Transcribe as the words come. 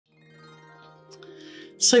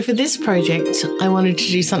So for this project, I wanted to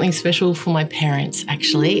do something special for my parents,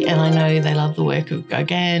 actually. And I know they love the work of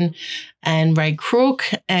Gauguin and Ray Crook,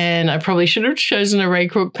 and I probably should have chosen a Ray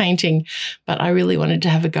Crook painting, but I really wanted to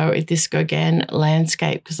have a go at this Gauguin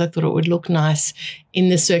landscape because I thought it would look nice in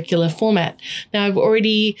the circular format. Now, I've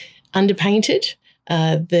already underpainted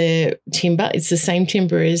the timber. It's the same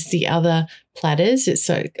timber as the other platters. It's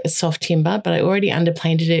a soft timber, but I already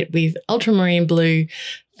underpainted it with ultramarine blue,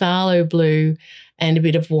 phthalo blue, and a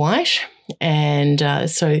bit of white. And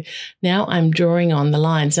so now I'm drawing on the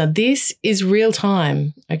lines. Now this is real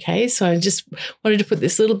time, okay? So I just wanted to put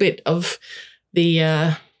this little bit of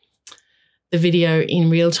the video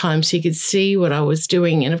in real time so you could see what I was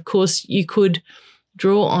doing. And of course you could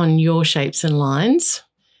draw on your shapes and lines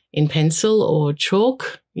in pencil or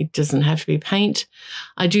chalk. It doesn't have to be paint.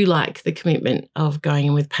 I do like the commitment of going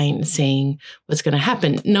in with paint and seeing what's going to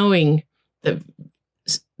happen, knowing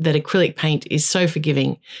that acrylic paint is so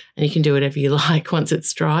forgiving and you can do whatever you like. Once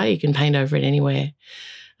it's dry, you can paint over it anywhere.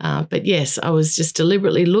 But yes, I was just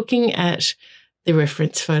deliberately looking at the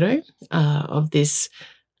reference photo of this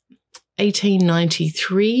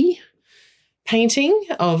 1893 painting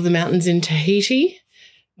of the mountains in Tahiti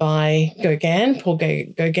by Gauguin, Paul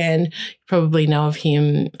Gauguin. You probably know of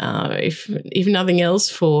him, if nothing else,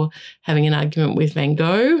 for having an argument with Van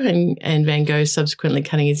Gogh and Van Gogh subsequently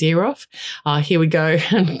cutting his ear off. Here we go,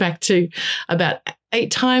 back to about 8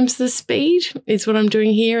 times the speed is what I'm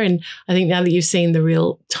doing here. And I think now that you've seen the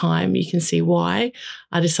real time, you can see why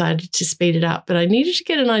I decided to speed it up. But I needed to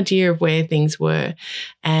get an idea of where things were.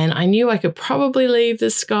 And I knew I could probably leave the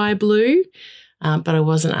sky blue, but I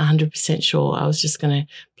wasn't 100% sure. I was just going to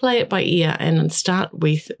play it by ear and start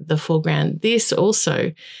with the foreground. This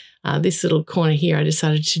also, this little corner here, I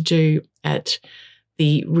decided to do at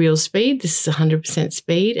the real speed. This is 100%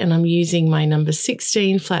 speed, and I'm using my number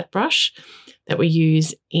 16 flat brush that we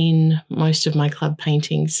use in most of my club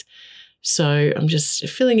paintings. So I'm just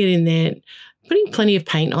filling it in there, putting plenty of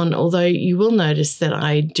paint on, although you will notice that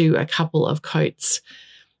I do a couple of coats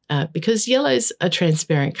because yellow's a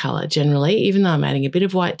transparent colour generally. Even though I'm adding a bit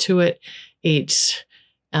of white to it, it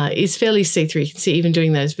is fairly see-through. You can see even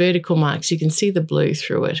doing those vertical marks, you can see the blue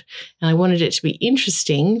through it. And I wanted it to be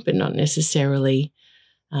interesting, but not necessarily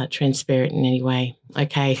transparent in any way.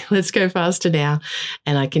 Okay, let's go faster now.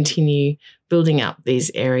 And I continue building up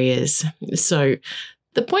these areas. So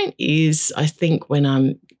the point is, I think when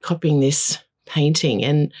I'm copying this painting,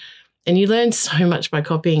 and you learn so much by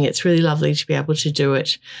copying, it's really lovely to be able to do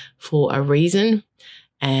it for a reason.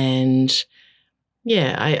 And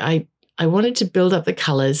yeah, I wanted to build up the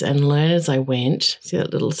colours and learn as I went. See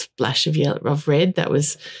that little splash of yellow, of red? That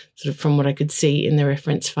was sort of from what I could see in the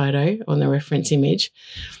reference photo, on the reference image.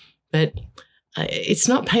 But it's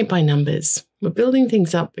not paint by numbers. We're building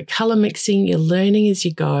things up, but colour mixing, you're learning as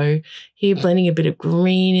you go. Here, blending a bit of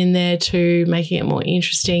green in there too, making it more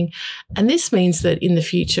interesting. And this means that in the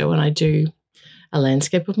future, when I do a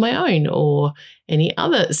landscape of my own or any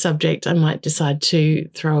other subject, I might decide to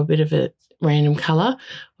throw a bit of a random colour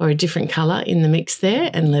or a different colour in the mix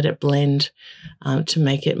there and let it blend to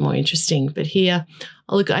make it more interesting. But here,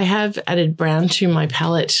 look, I have added brown to my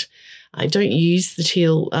palette. I don't use the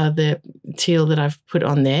teal that I've put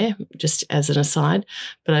on there, just as an aside,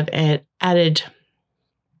 but I've added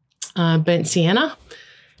burnt sienna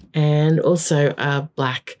and also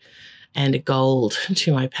black and a gold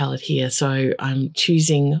to my palette here. So I'm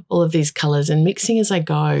choosing all of these colours and mixing as I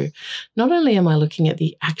go. Not only am I looking at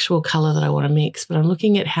the actual colour that I want to mix, but I'm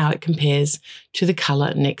looking at how it compares to the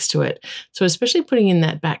colour next to it. So especially putting in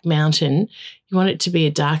that back mountain, you want it to be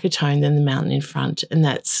a darker tone than the mountain in front. And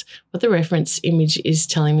that's what the reference image is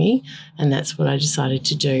telling me. And that's what I decided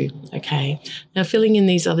to do. Okay. Now filling in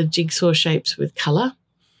these other jigsaw shapes with colour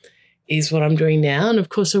is what I'm doing now. And of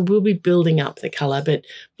course I will be building up the colour, but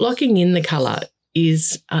blocking in the colour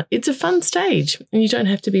is, it's a fun stage and you don't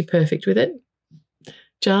have to be perfect with it.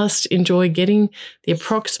 Just enjoy getting the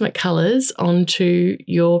approximate colours onto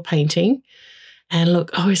your painting. And look,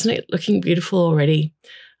 oh, isn't it looking beautiful already?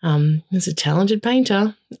 There's a talented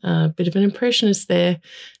painter, a bit of an impressionist there.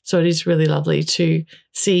 So it is really lovely to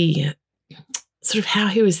see sort of how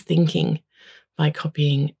he was thinking by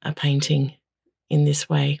copying a painting in this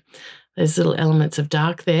way. There's little elements of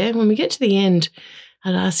dark there. When we get to the end,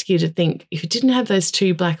 I'd ask you to think, if you didn't have those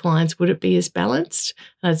 2 black lines, would it be as balanced?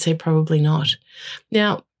 And I'd say probably not.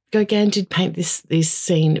 Now, Gauguin did paint this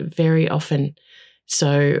scene very often.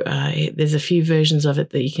 So there's a few versions of it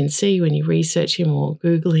that you can see when you research him or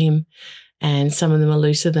Google him, and some of them are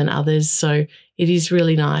looser than others. So it is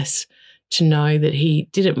really nice to know that he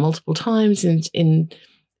did it multiple times, and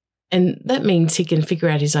that means he can figure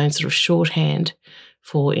out his own sort of shorthand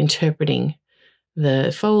for interpreting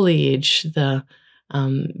the foliage, the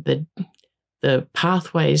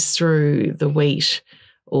pathways through the wheat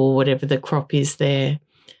or whatever the crop is there,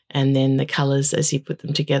 and then the colours as you put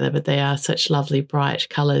them together. But they are such lovely, bright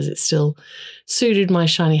colours. It still suited my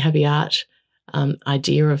shiny, happy art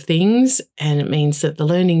idea of things, and it means that the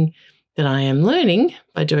learning that I am learning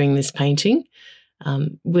by doing this painting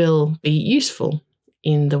will be useful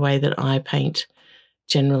in the way that I paint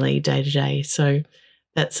generally day to day. So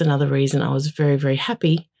that's another reason I was very, very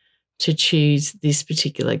happy to choose this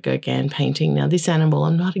particular Gauguin painting. Now, this animal,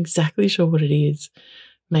 I'm not exactly sure what it is.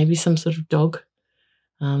 Maybe some sort of dog.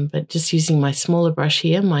 But just using my smaller brush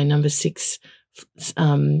here, my number 6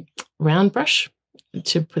 round brush,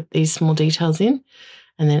 to put these small details in,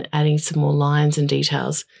 and then adding some more lines and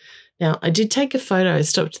details. Now, I did take a photo. I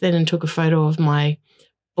stopped then and took a photo of my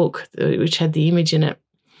book, which had the image in it,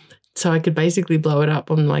 so I could basically blow it up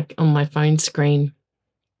on my phone screen.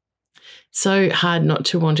 So hard not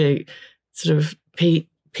to want to sort of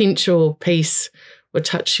pinch or piece or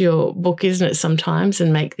touch your book, isn't it, sometimes,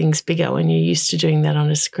 and make things bigger when you're used to doing that on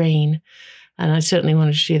a screen. And I certainly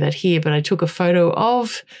wanted to do that here, but I took a photo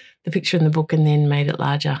of the picture in the book and then made it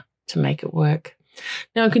larger to make it work.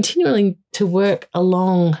 Now, I'm continuing to work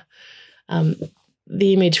along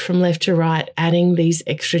the image from left to right, adding these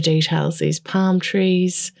extra details, these palm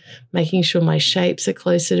trees, making sure my shapes are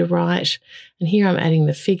closer to right. And here I'm adding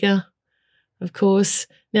the figure, of course.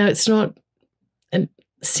 Now, it's not a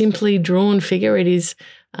simply drawn figure. It is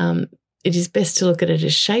best to look at it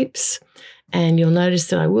as shapes. And you'll notice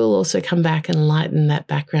that I will also come back and lighten that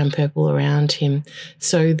background purple around him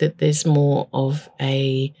so that there's more of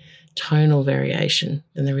a tonal variation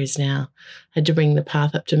than there is now. I had to bring the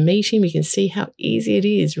path up to meet him. You can see how easy it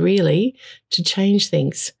is, really, to change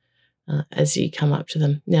things as you come up to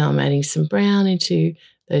them. Now I'm adding some brown into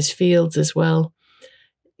those fields as well.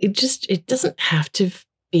 It doesn't have to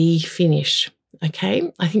be finished,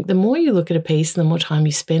 okay? I think the more you look at a piece, the more time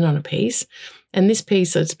you spend on a piece. And this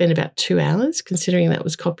piece, I'd spent about 2 hours, considering that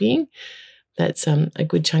was copying. That's a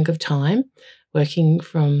good chunk of time working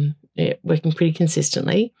pretty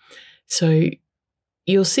consistently. So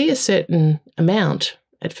you'll see a certain amount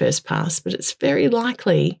at first pass, but it's very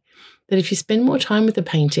likely that if you spend more time with the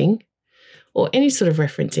painting or any sort of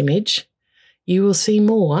reference image, you will see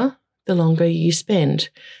more the longer you spend,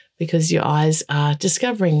 because your eyes are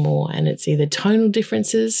discovering more, and it's either tonal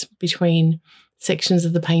differences between sections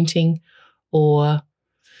of the painting, or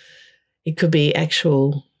it could be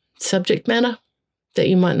actual subject matter that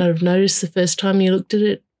you might not have noticed the first time you looked at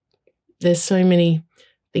it. There's so many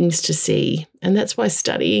things to see, and that's why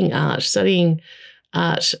studying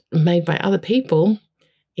art made by other people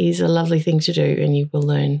is a lovely thing to do, and you will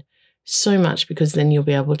learn so much, because then you'll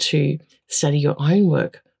be able to study your own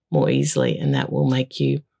work more easily, and that will make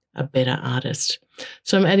you a better artist.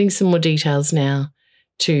 So I'm adding some more details now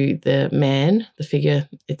to the man, the figure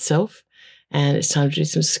itself, and it's time to do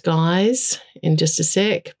some skies in just a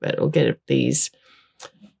sec, but we'll get these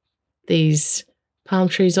palm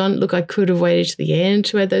trees on. Look, I could have waited to the end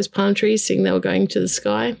to add those palm trees, seeing they were going to the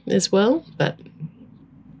sky as well, but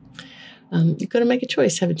you've got to make a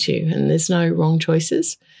choice, haven't you? And there's no wrong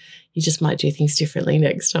choices. You just might do things differently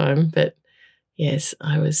next time. But yes,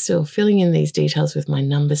 I was still filling in these details with my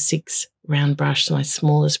number 6 round brush, my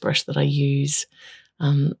smallest brush that I use,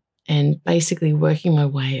 and basically working my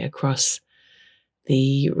way across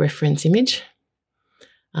the reference image.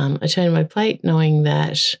 I turn my plate knowing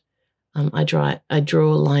that I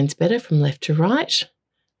draw lines better from left to right.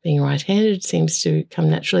 Being right-handed seems to come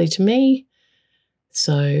naturally to me.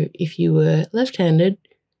 So if you were left-handed,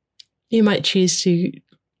 you might choose to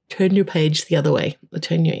turn your page the other way, or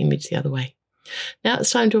turn your image the other way. Now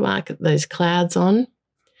it's time to mark those clouds on. You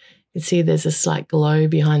can see there's a slight glow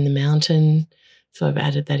behind the mountain, so I've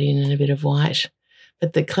added that in a bit of white.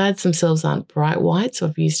 But the clouds themselves aren't bright white, so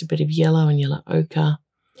I've used a bit of yellow and yellow ochre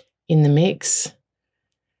in the mix,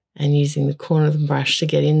 and using the corner of the brush to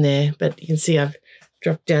get in there. But you can see I've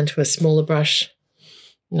dropped down to a smaller brush,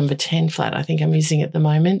 number 10 flat, I think I'm using at the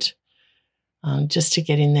moment, just to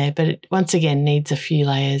get in there. But it, once again, needs a few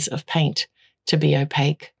layers of paint to be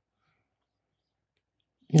opaque.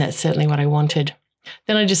 And that's certainly what I wanted.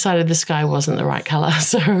 Then I decided the sky wasn't the right colour,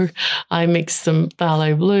 so I mixed some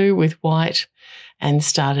phthalo blue with white and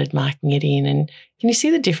started marking it in. And can you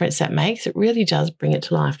see the difference that makes? It really does bring it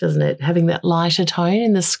to life, doesn't it? Having that lighter tone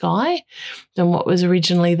in the sky than what was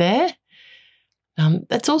originally there.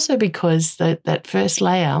 That's also because that first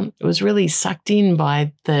layer was really sucked in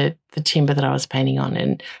by the timber that I was painting on,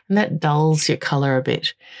 and that dulls your colour a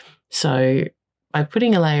bit. So by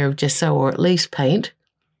putting a layer of gesso, or at least paint,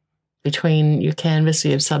 between your canvas,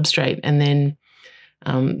 your substrate, and then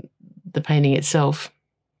the painting itself,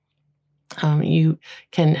 you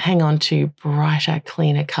can hang on to brighter,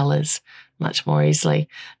 cleaner colours much more easily.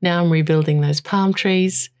 Now I'm rebuilding those palm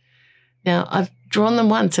trees. Now, I've drawn them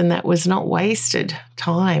once and that was not wasted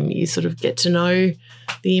time. You sort of get to know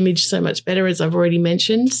the image so much better, as I've already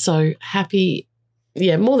mentioned. So happy,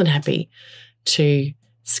 more than happy to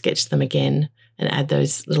sketch them again and add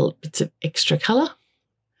those little bits of extra colour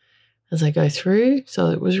as I go through.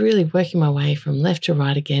 So it was really working my way from left to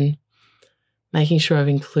right again, making sure I've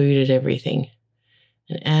included everything.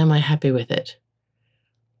 And am I happy with it?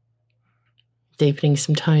 Deepening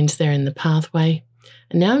some tones there in the pathway.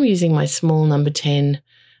 And now I'm using my small number 10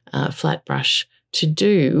 flat brush to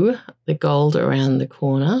do the gold around the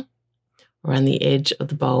corner, around the edge of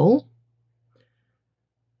the bowl.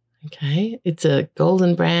 Okay, it's a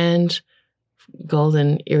golden brand,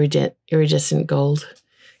 golden iridescent gold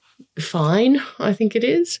fine, I think it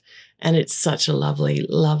is. And it's such a lovely,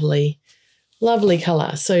 lovely, lovely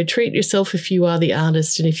colour. So treat yourself if you are the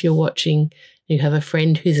artist, and if you're watching, you have a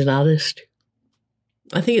friend who's an artist.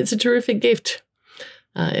 I think it's a terrific gift.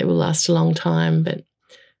 It will last a long time, but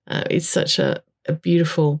it's such a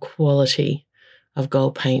beautiful quality of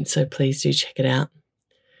gold paint, so please do check it out.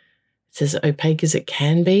 It's as opaque as it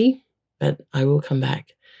can be, but I will come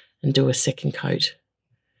back and do a second coat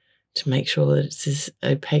to make sure that it's as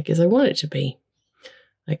opaque as I want it to be.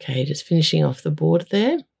 Okay, just finishing off the border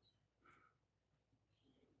there.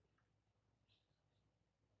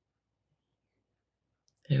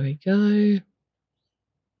 There we go.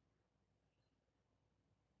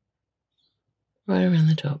 Right around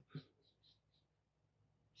the top.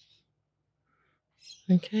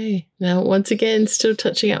 Okay, now once again, still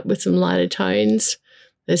touching up with some lighter tones.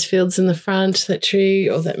 Those fields in the front, that tree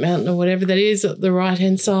or that mountain or whatever that is at the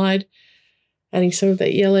right-hand side. Adding some of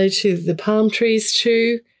that yellow to the palm trees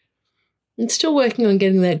too. And still working on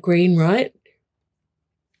getting that green right.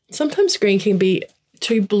 Sometimes green can be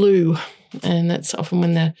too blue, and that's often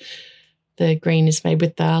when the green is made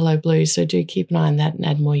with phthalo blue, so do keep an eye on that and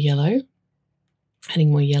add more yellow.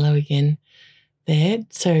 Adding more yellow again there.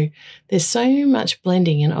 So there's so much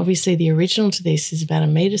blending, and obviously the original to this is about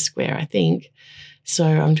 1 metre square, I think. So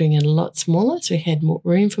I'm doing it a lot smaller, so we had more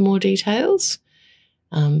room for more details.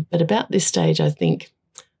 But about this stage, I think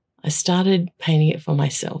I started painting it for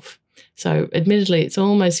myself. So admittedly, it's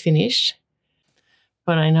almost finished,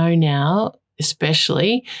 but I know now,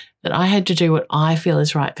 especially, that I had to do what I feel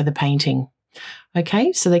is right for the painting.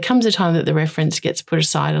 Okay, so there comes a time that the reference gets put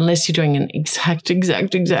aside unless you're doing an exact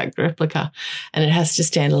replica, and it has to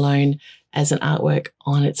stand alone as an artwork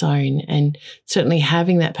on its own. And certainly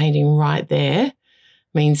having that painting right there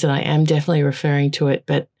means that I am definitely referring to it,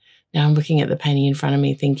 but now I'm looking at the painting in front of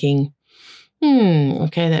me thinking,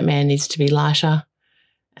 okay, that man needs to be lighter,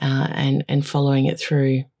 and following it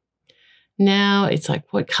through. Now it's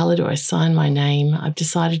like, what colour do I sign my name? I've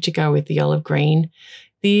decided to go with the olive green.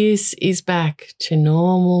 This is back to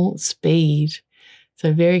normal speed.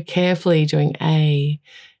 So very carefully doing A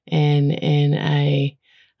and A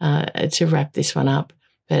to wrap this one up.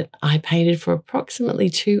 But I painted for approximately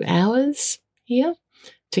 2 hours here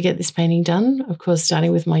to get this painting done. Of course,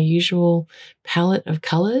 starting with my usual palette of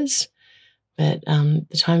colours. But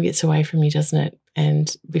the time gets away from you, doesn't it?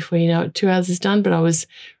 And before you know it, 2 hours is done. But I was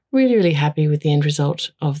really, really happy with the end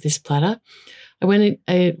result of this platter. I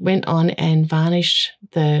went on and varnished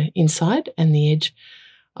the inside and the edge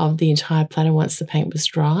of the entire platter once the paint was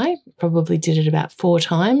dry. Probably did it about 4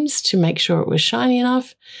 times to make sure it was shiny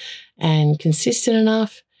enough and consistent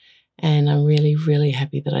enough. And I'm really, really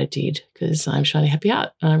happy that I did, because I'm shiny happy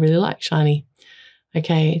art and I really like shiny.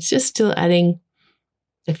 Okay, it's just still adding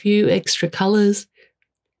a few extra colours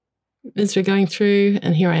as we're going through.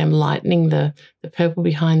 And here I am lightening the purple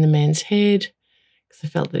behind the man's head, because I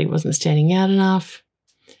felt that he wasn't standing out enough.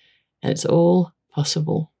 And it's all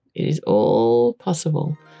possible. It is all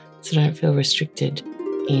possible. So don't feel restricted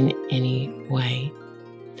in any way.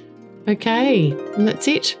 Okay, and that's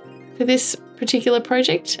it for this particular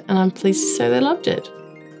project. And I'm pleased to say they loved it.